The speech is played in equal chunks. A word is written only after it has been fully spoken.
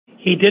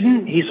He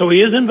didn't. So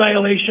he is in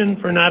violation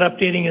for not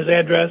updating his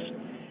address,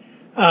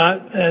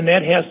 and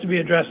that has to be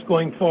addressed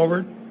going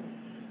forward.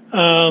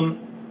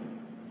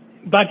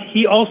 But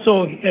he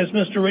also, as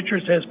Mr.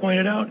 Richards has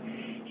pointed out,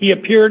 he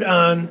appeared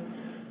on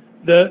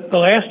the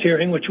last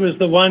hearing, which was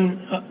the one,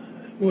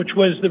 which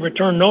was the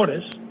return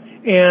notice,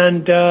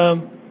 and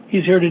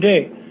he's here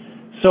today.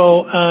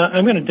 So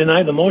I'm going to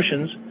deny the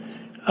motions.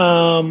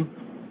 I'm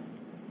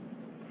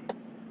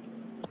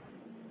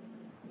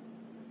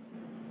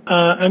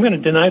going to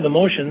deny the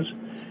motions.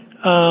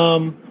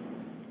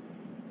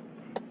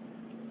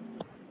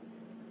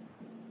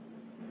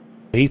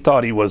 He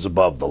thought he was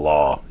above the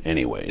law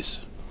anyways.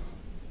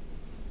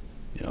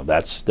 You know,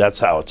 that's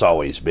how it's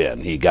always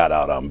been. He got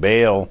out on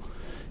bail.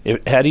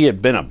 Had he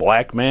been a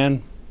black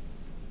man,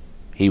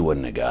 he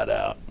wouldn't have got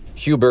out.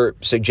 Huber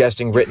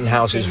suggesting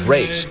Rittenhouse's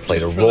race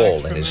played a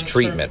role in his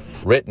treatment.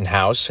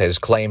 Rittenhouse has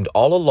claimed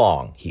all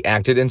along he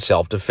acted in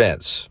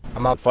self-defense.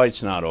 The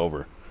fight's not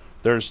over.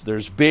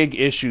 There's big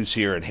issues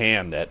here at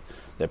hand that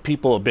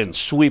people have been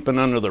sweeping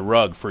under the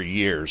rug for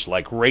years,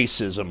 like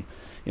racism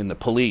in the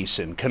police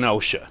in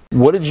Kenosha.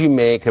 What did you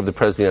make of the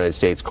President of the United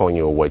States calling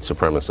you a white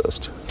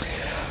supremacist?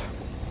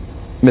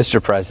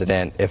 Mr.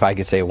 President, if I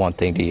could say one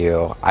thing to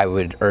you, I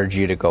would urge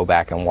you to go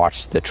back and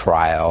watch the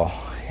trial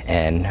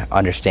and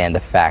understand the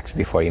facts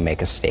before you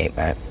make a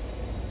statement.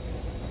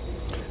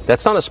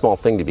 That's not a small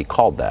thing to be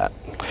called that.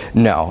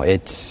 No,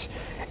 it's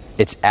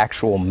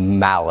actual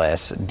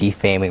malice,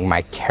 defaming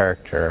my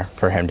character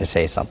for him to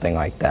say something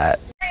like that.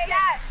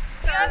 Yes.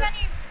 Do you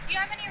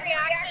have any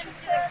reaction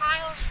to the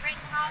Kyle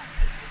Rittenhouse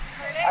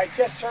verdict? I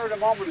just heard a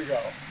moment ago.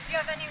 Do you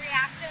have any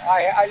reaction?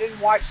 I didn't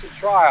watch the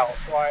trial,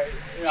 so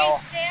Do you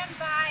stand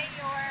by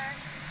your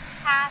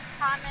past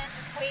comment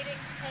equating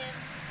him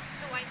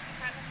to white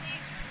supremacy?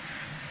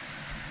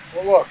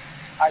 Well, look,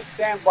 I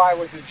stand by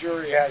what the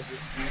jury has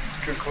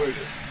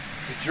concluded.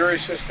 The jury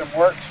system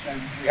works,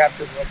 and we have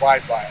to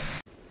abide by it.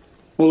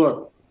 Well,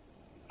 look,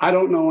 I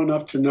don't know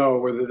enough to know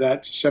whether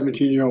that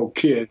 17-year-old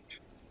kid,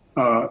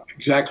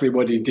 exactly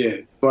what he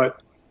did,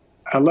 but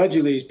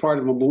allegedly he's part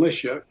of a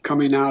militia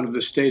coming out of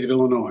the state of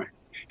Illinois.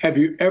 Have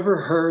you ever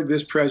heard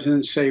this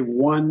president say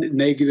one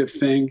negative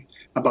thing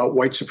about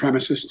white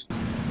supremacists?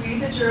 We,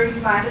 the jury,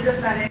 find the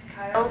defendant,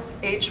 Kyle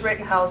H.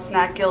 Rittenhouse,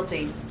 not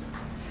guilty.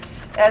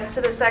 As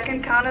to the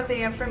second count of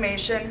the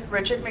information,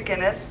 Richard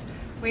McGinnis,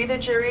 we, the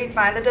jury,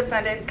 find the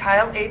defendant,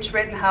 Kyle H.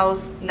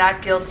 Rittenhouse,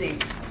 not guilty.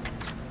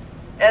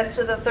 As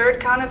to the third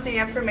count of the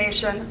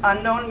information,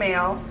 unknown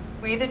male,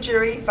 we, the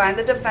jury, find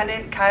the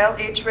defendant, Kyle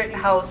H.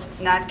 Rittenhouse,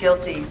 not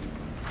guilty.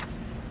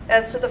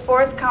 As to the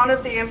fourth count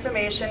of the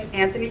information,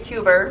 Anthony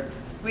Huber,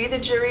 we, the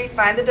jury,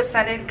 find the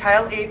defendant,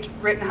 Kyle H.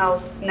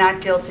 Rittenhouse, not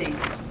guilty.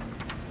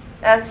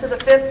 As to the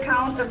fifth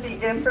count of the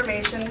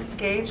information,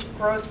 Gage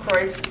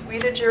Grosskreutz, we,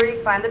 the jury,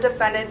 find the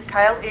defendant,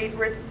 Kyle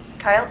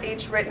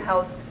H.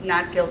 Rittenhouse,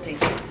 not guilty.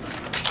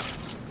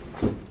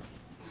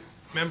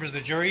 Members of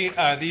the jury,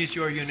 are these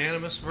your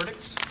unanimous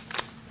verdicts?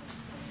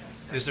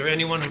 Is there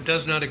anyone who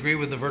does not agree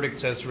with the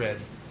verdicts as read?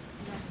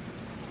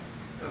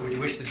 Would you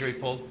wish the jury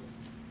polled?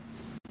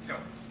 No.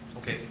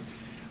 Okay.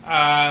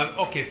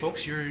 Okay,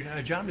 folks, your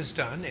job is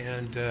done,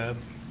 and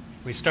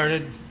we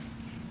started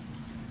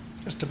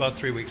just about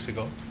 3 weeks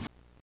ago.